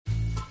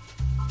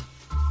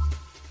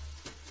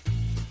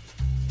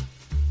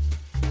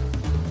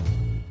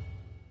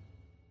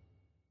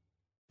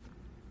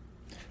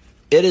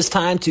It is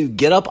time to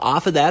get up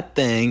off of that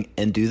thing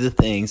and do the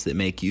things that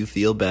make you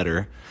feel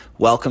better.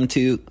 Welcome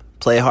to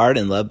Play Hard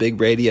and Love Big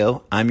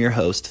Radio. I'm your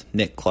host,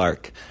 Nick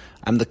Clark.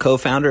 I'm the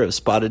co-founder of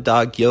Spotted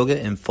Dog Yoga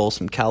in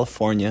Folsom,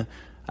 California.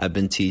 I've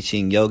been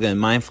teaching yoga and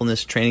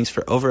mindfulness trainings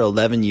for over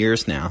 11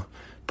 years now.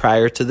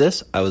 Prior to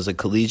this, I was a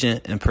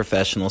collegiate and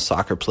professional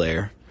soccer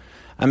player.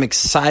 I'm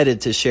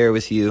excited to share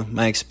with you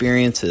my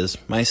experiences,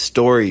 my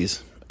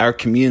stories, our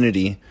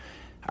community,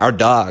 our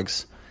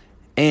dogs,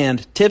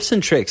 and tips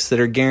and tricks that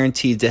are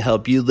guaranteed to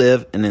help you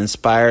live an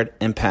inspired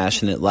and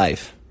passionate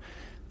life.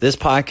 This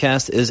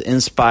podcast is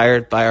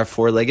inspired by our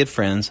four-legged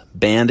friends,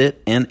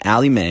 Bandit and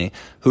Allie Mae,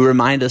 who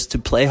remind us to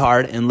play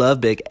hard and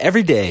love big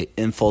every day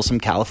in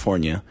Folsom,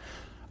 California.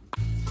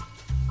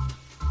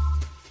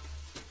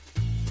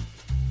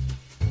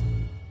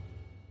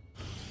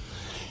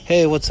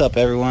 Hey, what's up,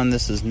 everyone?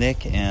 This is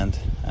Nick, and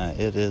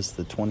it is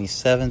the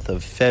 27th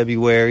of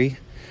February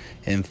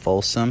in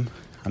Folsom.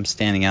 I'm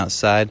standing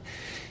outside.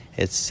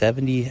 It's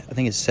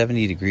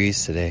 70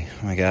 degrees today.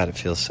 Oh my God, it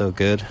feels so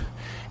good.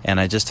 And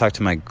I just talked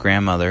to my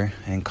grandmother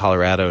in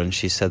Colorado, and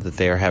she said that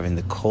they are having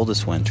the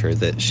coldest winter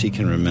that she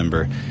can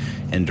remember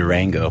in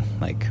Durango.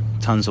 Like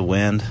tons of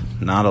wind,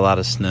 not a lot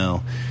of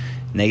snow,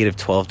 negative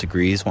 12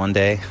 degrees one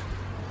day.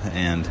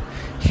 And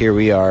here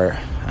we are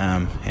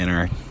in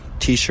our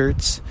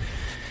t-shirts,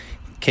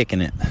 kicking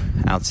it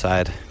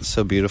outside. It's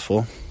so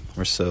beautiful.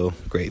 We're so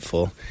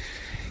grateful.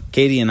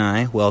 Katie and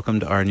I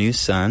welcomed our new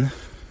son,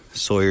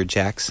 Sawyer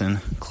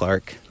Jackson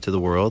Clark, to the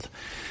world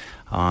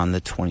on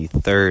the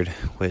 23rd,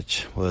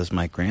 which was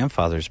my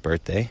grandfather's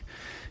birthday.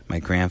 My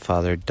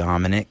grandfather,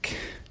 Dominic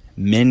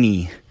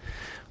Minnie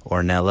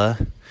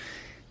Ornella,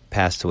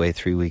 passed away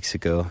 3 weeks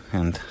ago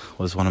and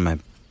was one of my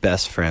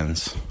best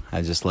friends.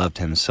 I just loved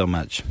him so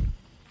much.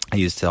 I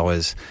used to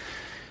always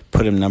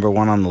put him number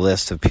one on the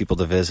list of people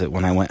to visit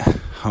when I went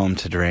home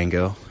to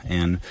Durango,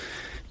 and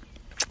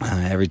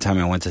every time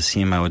I went to see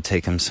him, I would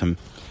take him some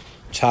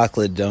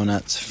chocolate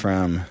donuts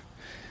from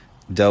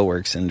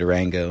Doughworks in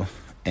Durango,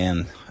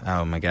 and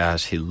oh my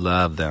gosh, he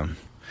loved them.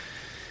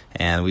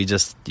 And we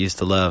just used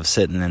to love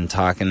sitting and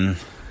talking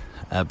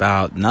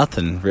about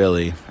nothing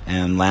really,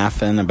 and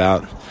laughing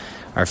about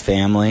our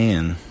family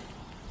and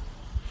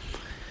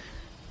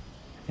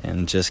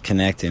just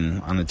connecting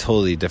on a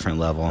totally different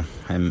level.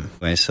 And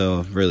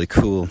so really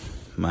cool,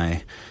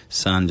 my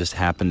son just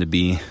happened to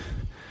be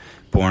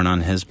born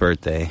on his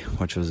birthday,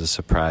 which was a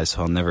surprise,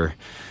 so I'll never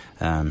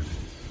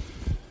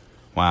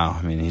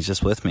he's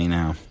just with me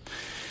now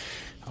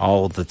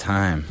all the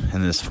time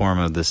in this form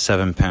of this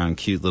 7-pound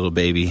cute little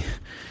baby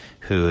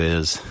who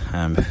is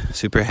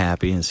super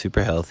happy and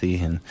super healthy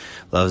and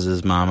loves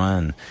his mama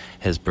and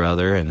his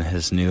brother and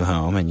his new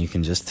home, and you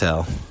can just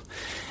tell.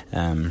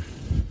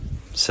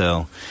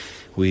 So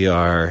we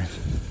are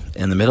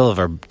in the middle of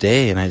our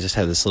day, and I just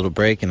had this little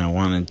break, and I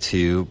wanted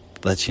to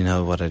let you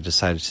know what I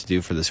decided to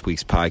do for this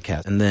week's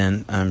podcast, and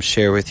then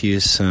share with you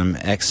some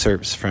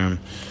excerpts from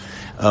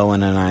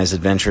Owen and I's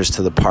adventures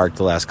to the park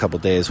the last couple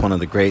days. One of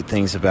the great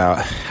things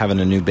about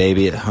having a new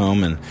baby at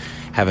home and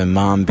having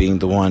mom being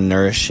the one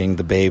nourishing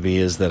the baby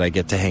is that I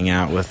get to hang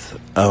out with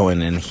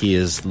Owen, and he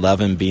is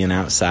loving being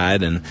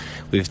outside, and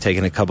we've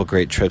taken a couple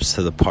great trips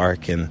to the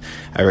park, and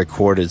I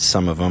recorded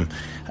some of them,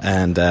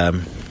 and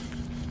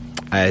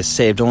I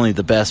saved only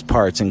the best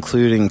parts,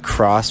 including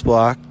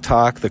crosswalk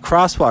talk. The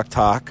crosswalk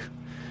talk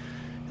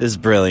is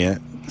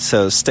brilliant,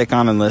 so stick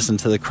on and listen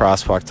to the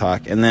crosswalk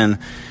talk. And then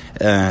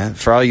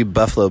for all you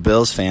Buffalo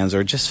Bills fans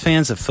or just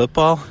fans of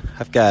football,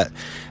 I've got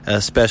a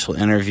special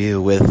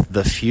interview with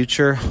the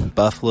future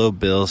Buffalo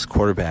Bills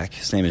quarterback.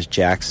 His name is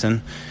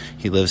Jackson.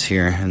 He lives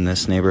here in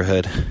this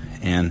neighborhood.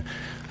 And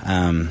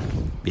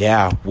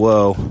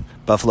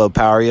Buffalo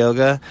Power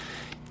Yoga.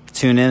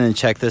 Tune in and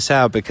check this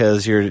out,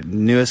 because your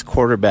newest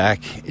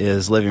quarterback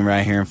is living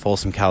right here in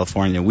Folsom,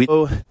 California.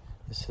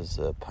 This is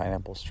a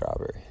pineapple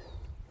strawberry.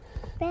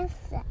 That's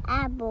the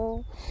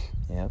apple.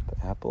 Yep,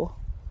 apple.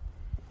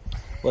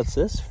 What's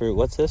this fruit?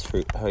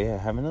 Oh yeah,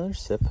 have another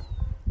sip.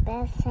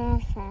 Have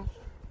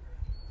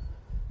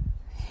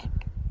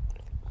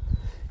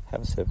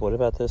Have a sip. What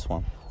about this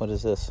one? What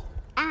is this?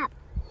 Apple.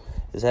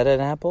 Is that an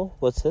apple?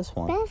 What's this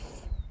one?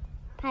 That's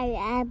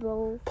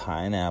pineapple.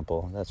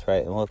 Pineapple. That's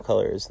right. And what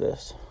color is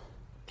this?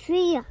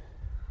 Tree. I'm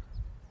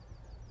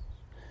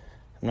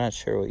not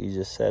sure what you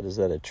just said. Is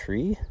that a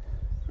tree?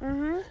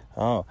 Uh-huh.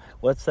 Oh,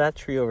 what's that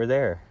tree over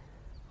there?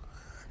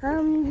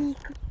 Pine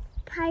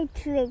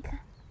tree.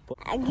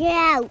 Get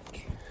out.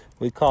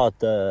 We call it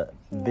the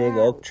big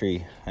oak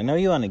tree. I know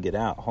you want to get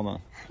out. Hold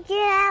on. Get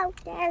out.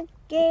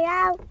 Get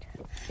out.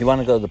 You want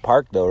to go to the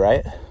park, though,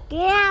 right?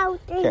 Get out.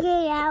 Okay.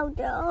 Get out.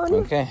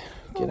 Okay.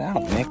 Get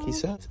out, Nick, he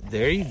says.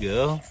 There you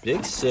go.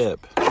 Big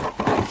sip.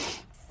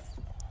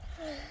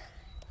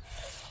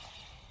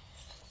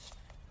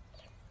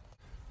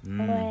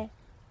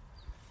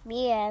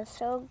 Yeah,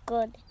 so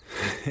good.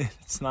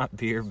 It's not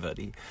beer,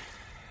 buddy.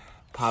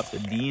 Papa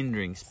Dean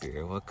drinks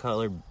beer. What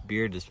color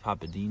beer does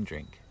Papa Dean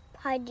drink?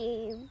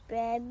 Party,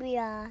 baby.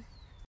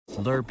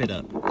 Slurp it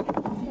up.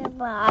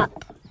 Slurp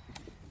up.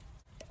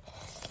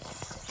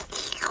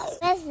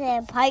 That's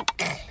the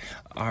park.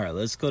 All right,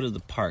 let's go to the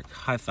park.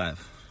 High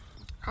five.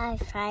 High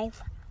five.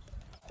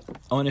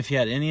 Oh, and if you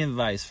had any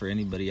advice for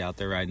anybody out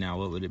there right now,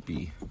 what would it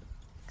be?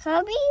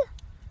 Cubby?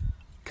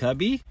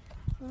 Cubby?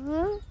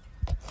 Mm-hmm.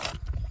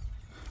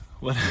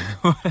 What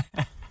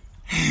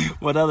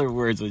what other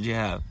words would you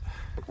have?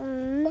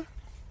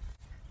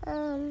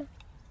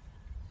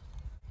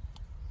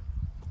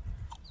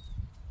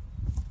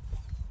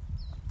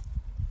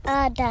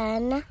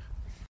 Done.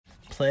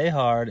 Play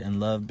hard and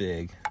love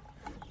big.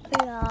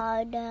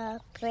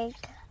 Break.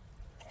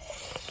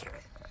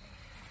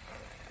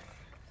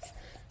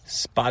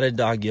 Spotted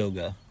dog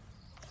yoga.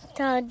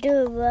 To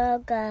do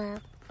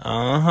yoga.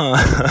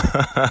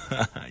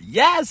 Uh-huh.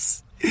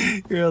 Yes!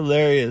 You're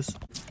hilarious.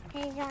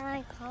 Hey,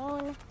 giant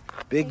cone.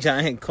 Big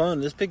giant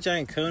cone. This big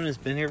giant cone has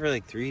been here for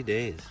like 3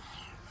 days.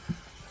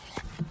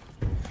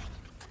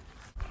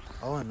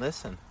 Oh, and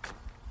listen.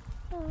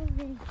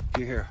 Do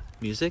you hear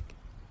music?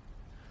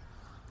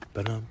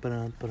 Ba-dum,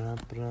 ba-dum, ba-dum,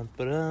 ba-dum,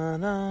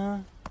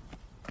 ba-dum.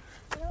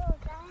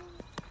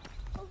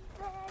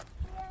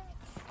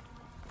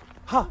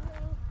 Ha!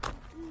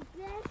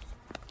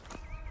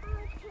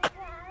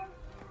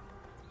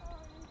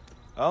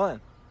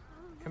 Owen,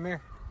 come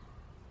here.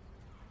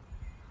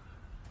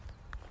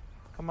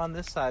 Come on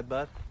this side,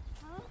 bud.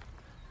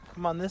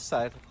 Come on this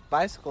side.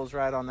 Bicycle's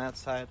right on that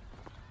side.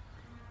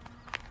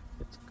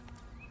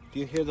 Do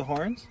you hear the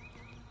horns?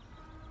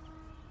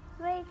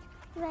 Wait,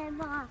 red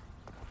ball.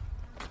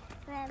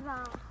 Red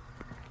ball.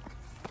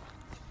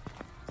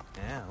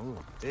 Yeah, ooh,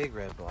 big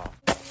red ball.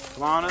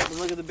 Come on up and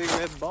look at the big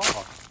red ball.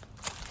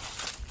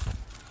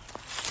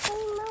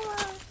 Hey,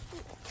 Mama.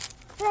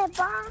 Red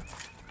ball.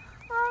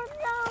 Oh,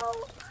 no.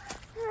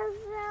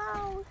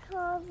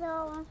 Oh,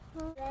 no.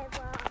 Red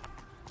ball.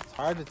 It's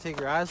hard to take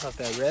your eyes off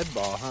that red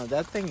ball, huh?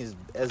 That thing is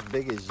as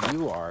big as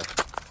you are.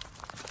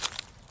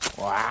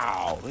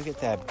 Wow, look at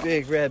that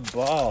big red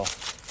ball.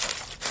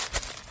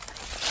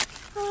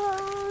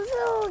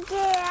 Oh, no,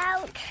 get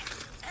out.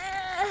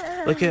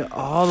 Look at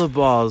all the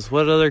balls.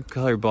 What other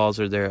color balls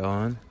are there,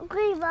 Owen?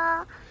 Green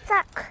ball,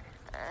 suck.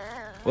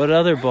 What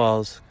other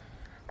balls?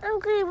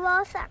 Green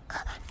ball,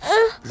 suck.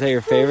 Is that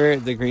your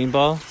favorite, the green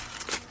ball?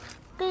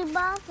 Green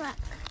ball, suck.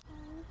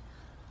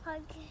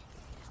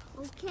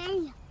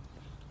 Okay.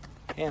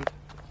 Hand.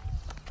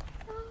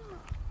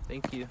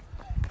 Thank you.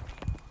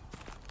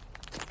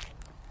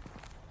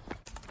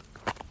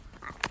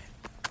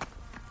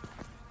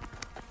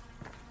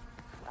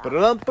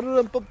 Ba-dum,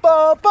 ba-dum,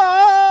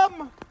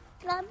 ba-bum.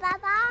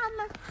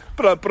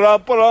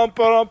 Ba-dum, ba-dum,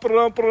 ba-dum,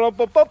 ba-dum,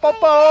 ba-dum,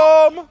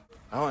 ba-bum.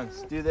 Owen,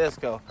 let's do this.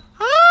 Go.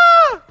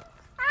 Ah!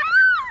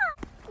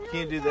 Can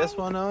you do this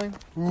one, Owen?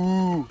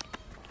 Ooh.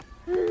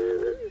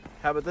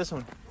 How about this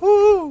one?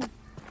 Woo!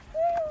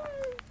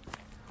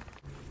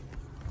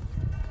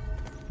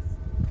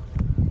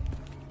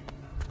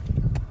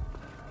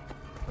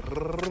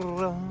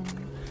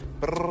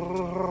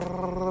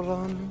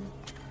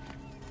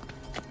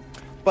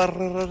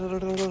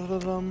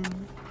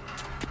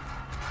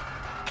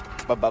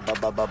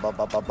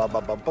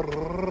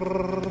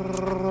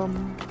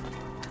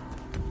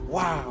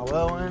 Wow,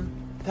 Owen,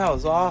 that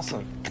was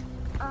awesome.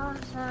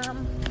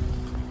 Awesome.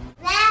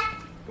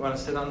 You want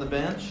to sit on the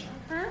bench?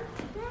 Huh?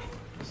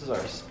 This is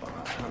our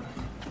spot.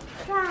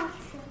 Trash.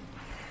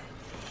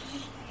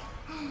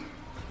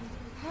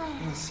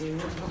 Let's see,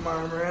 we'll put my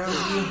arm around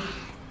you.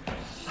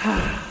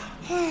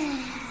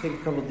 Take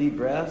a couple deep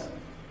breaths.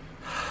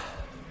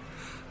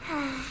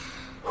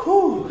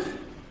 Whew.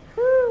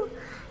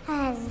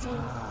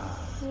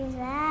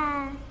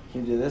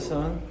 Can you do this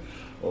one?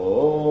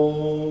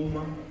 Om.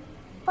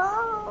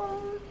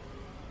 Boom.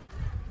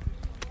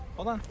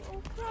 Hold on.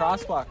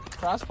 Crosswalk.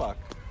 Crosswalk.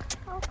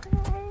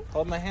 Okay.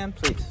 Hold my hand,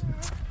 please.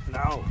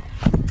 No.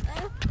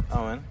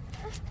 Owen.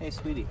 Hey,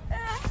 sweetie.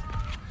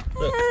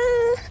 Look.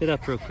 Sit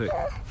up real quick.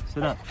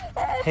 Sit up.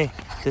 Hey,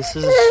 this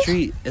is a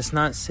street. It's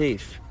not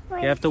safe.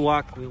 You have to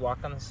walk. We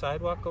walk on the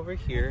sidewalk over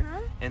here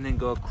and then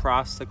go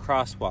across the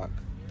crosswalk.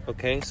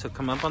 Okay, so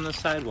come up on the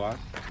sidewalk.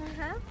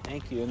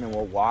 Thank you. And then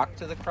we'll walk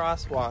to the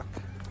crosswalk.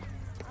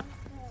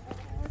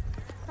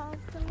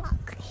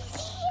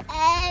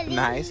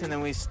 Nice. And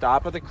then we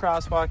stop at the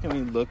crosswalk and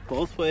we look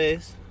both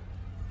ways.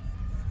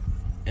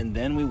 And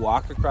then we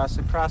walk across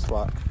the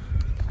crosswalk.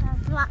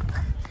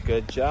 Crosswalk.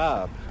 Good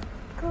job.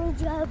 Good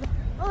job.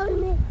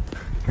 Only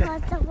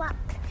crosswalk.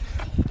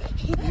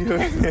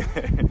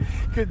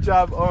 Good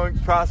job, Owen.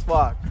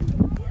 Crosswalk.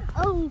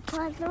 Only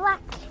crosswalk.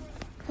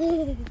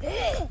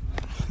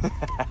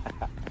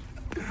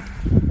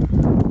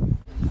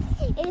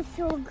 It's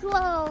so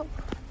cool.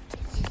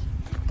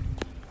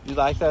 You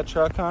like that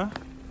truck, huh?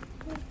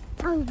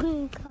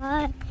 Hungry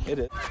car. It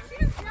is.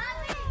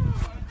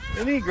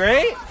 Isn't he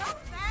great?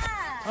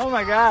 Oh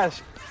my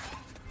gosh.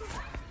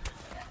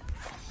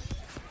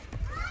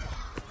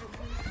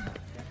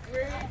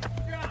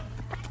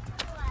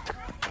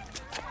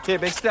 Okay,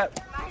 big step.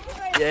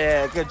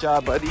 Yeah, good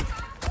job, buddy.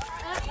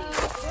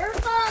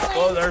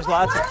 Oh, there's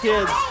lots of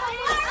kids.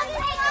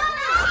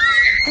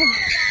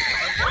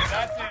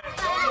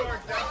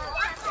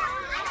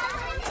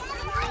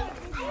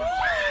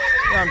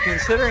 I'm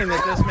considering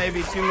that this may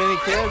be too many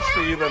kids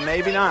for you, but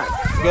maybe not.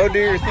 Go do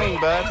your thing,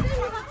 bud.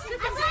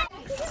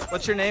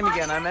 What's your name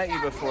again? I met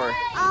you before.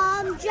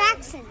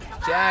 Jackson.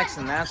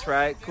 Jackson, that's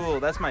right. Cool.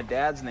 That's my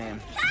dad's name.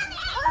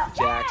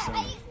 Jackson.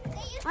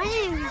 My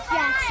name is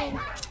Jackson.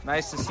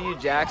 Nice to see you,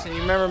 Jackson.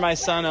 You remember my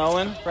son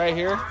Owen right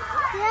here?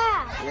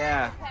 Yeah.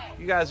 Yeah.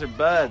 You guys are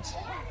buds.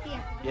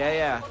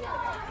 Yeah.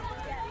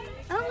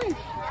 Owen.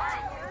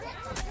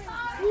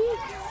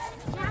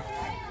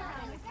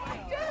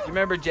 You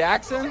remember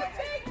Jackson?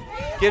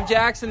 Give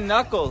Jackson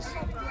knuckles.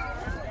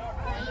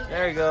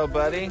 There you go,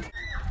 buddy. So your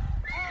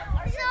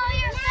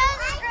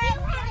son's a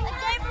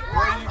Denver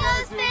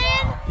Broncos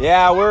fan?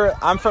 Yeah,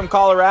 I'm from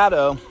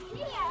Colorado.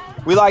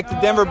 We like the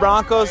Denver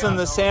Broncos and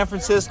the San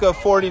Francisco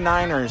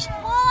 49ers.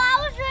 Well, I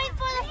was rooting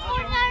for the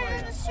 49ers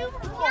in the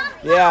Super Bowl.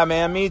 Yeah,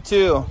 man, me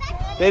too.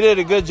 They did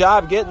a good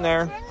job getting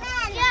there.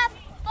 Yeah,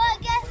 but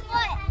guess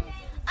what?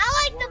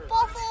 I like the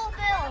Buffalo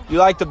Bills. You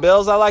like the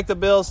Bills? I like the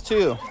Bills too.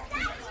 You guys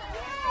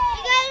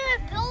are a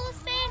Bills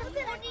fan, a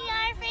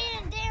 49er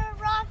fan, and Denver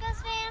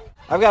Broncos fan?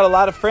 I've got a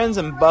lot of friends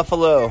in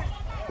Buffalo,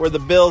 where the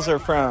Bills are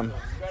from.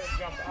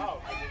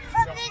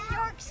 From New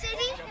York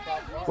City?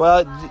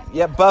 Well,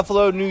 yeah,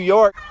 Buffalo, New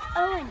York.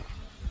 Owen.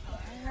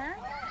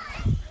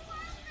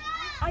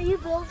 Are you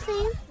Bills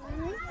fan?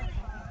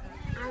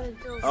 I'm a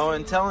Bills Oh,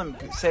 and tell him,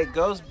 say,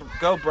 go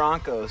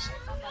Broncos.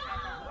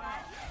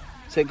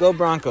 Say, go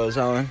Broncos,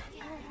 Owen.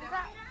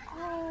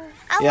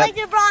 I Yep. like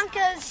the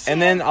Broncos.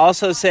 And then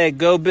also say,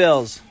 go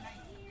Bills.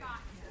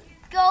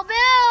 Go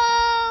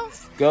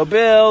Bills! Go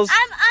Bills.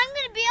 I'm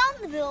gonna be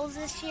on the Bills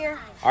this year.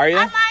 Are you?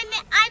 I'm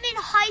in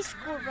high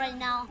school right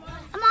now.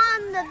 I'm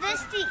on the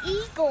Vista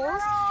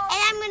Eagles,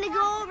 and I'm gonna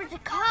go over to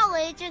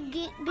college and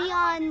be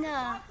on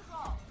the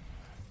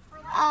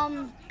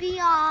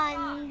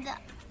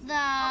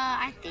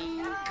I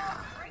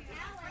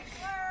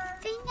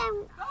think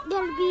I'm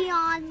gonna be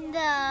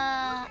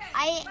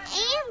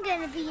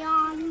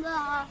on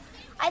the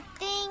I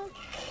think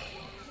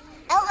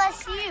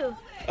LSU.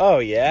 Oh,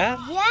 yeah?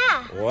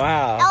 Yeah.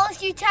 Wow.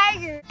 LSU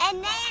Tigers.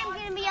 And then I'm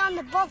gonna be on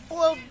the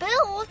Buffalo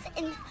Bills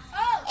in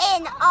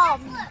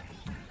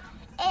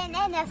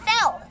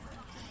NFL.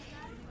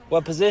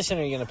 What position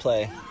are you going to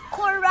play?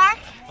 Quarterback.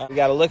 We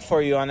got to look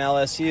for you on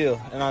LSU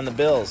and on the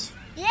Bills.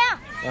 Yeah.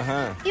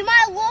 Uh-huh. You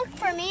might look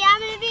for me. I'm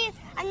gonna be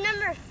a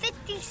number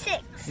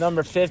 56.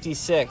 Number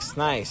 56.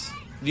 Nice.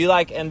 Do you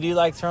like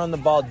throwing the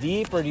ball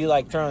deep, or do you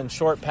like throwing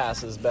short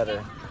passes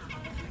better?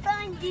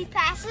 Throwing deep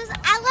passes.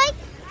 I like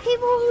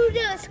people who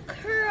do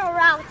curl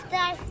routes. Then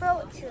I throw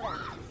it to them.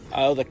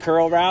 Oh, the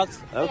curl routes?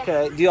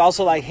 Okay. Do you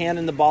also like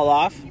handing the ball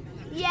off?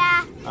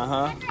 Yeah.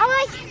 Uh-huh.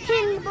 I like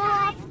hitting the ball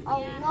off a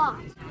lot.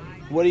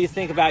 What do you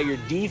think about your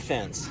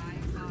defense?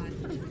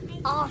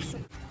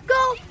 Awesome.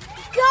 Go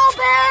Bills!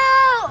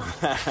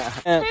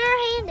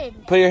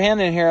 Fair-handed. Put your hand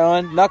in here,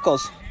 Owen.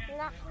 Knuckles.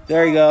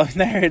 There you go.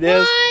 There it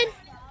is. 1,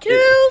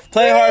 2,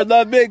 Play 3. hard,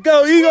 love big.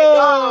 Go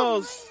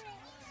Eagles!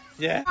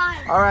 Yeah.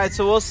 Fine. All right,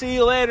 so we'll see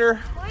you later.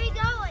 Where are you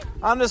going?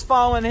 I'm just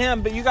following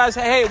him, but you guys,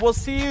 hey, we'll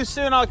see you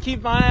soon. I'll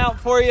keep my eye out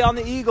for you on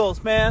the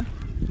Eagles, man.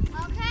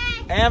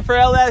 Okay. And for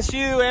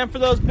LSU and for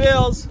those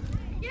Bills.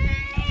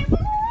 Yay!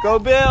 Go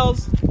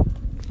Bills.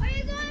 Are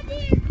you going to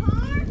your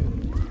car?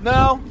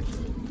 No.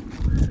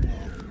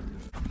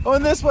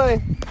 Going this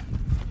way.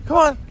 Come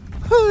on.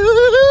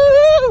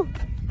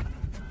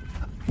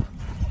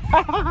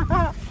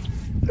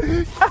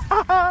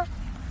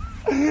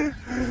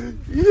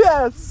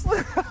 Yes.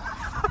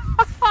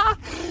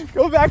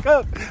 Go back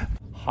up.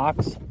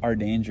 Hawks are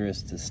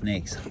dangerous to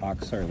snakes.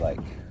 Hawks are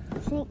like...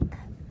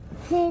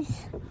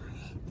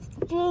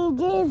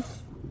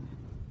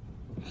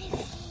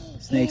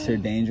 Snakes are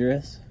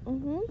dangerous?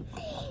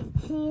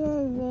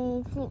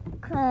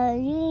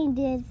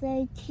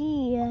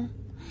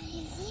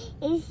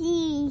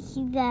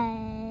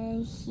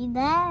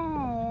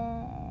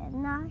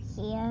 Not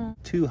here.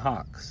 Two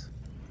hawks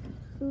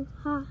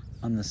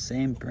on the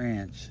same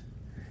branch.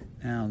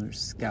 Now they're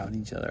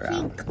scouting each other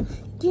out.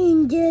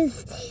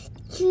 Dangerous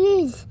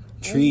trees.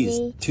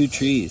 Trees. Two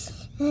trees.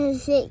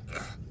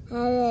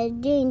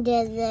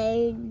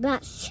 Dangerous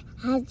brush.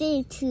 I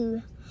think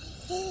two.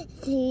 See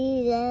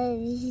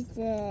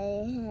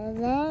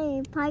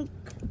the pike.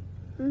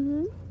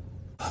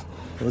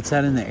 What's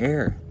that in the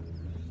air?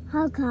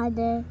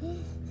 Helicopter.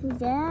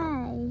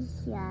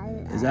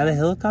 Is that a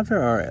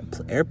helicopter or an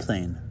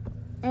airplane?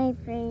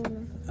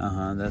 Airplane.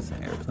 Uh-huh, that's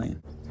an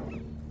airplane.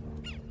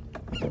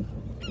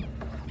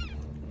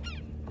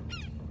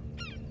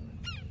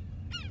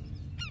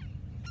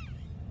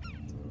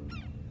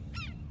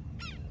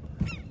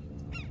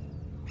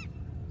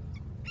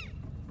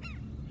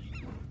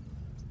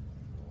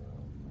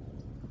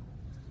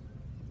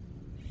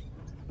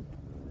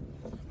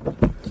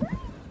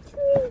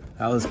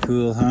 That was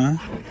cool, huh?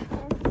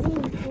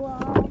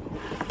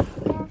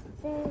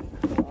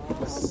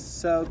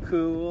 So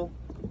cool.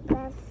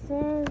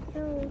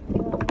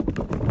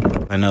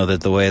 I know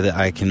that the way that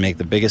I can make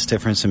the biggest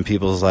difference in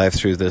people's life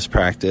through this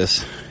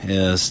practice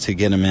is to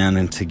get them in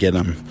and to get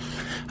them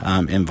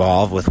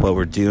involved with what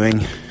we're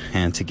doing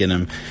and to get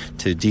them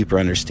to deeper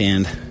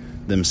understand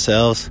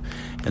themselves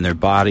and their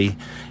body.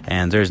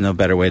 And there's no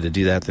better way to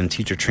do that than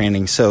teacher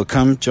training. So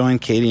come join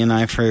Katie and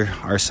I for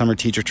our summer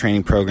teacher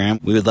training program.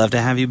 We would love to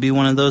have you be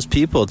one of those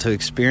people to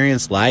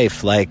experience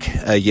life like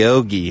a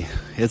yogi.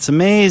 It's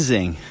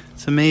amazing.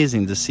 It's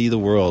amazing to see the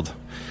world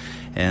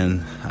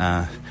and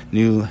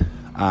new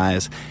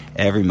eyes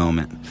every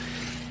moment.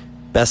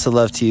 Best of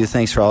love to you.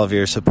 Thanks for all of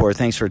your support.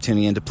 Thanks for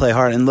tuning in to Play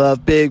Hard and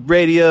Love Big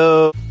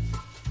Radio.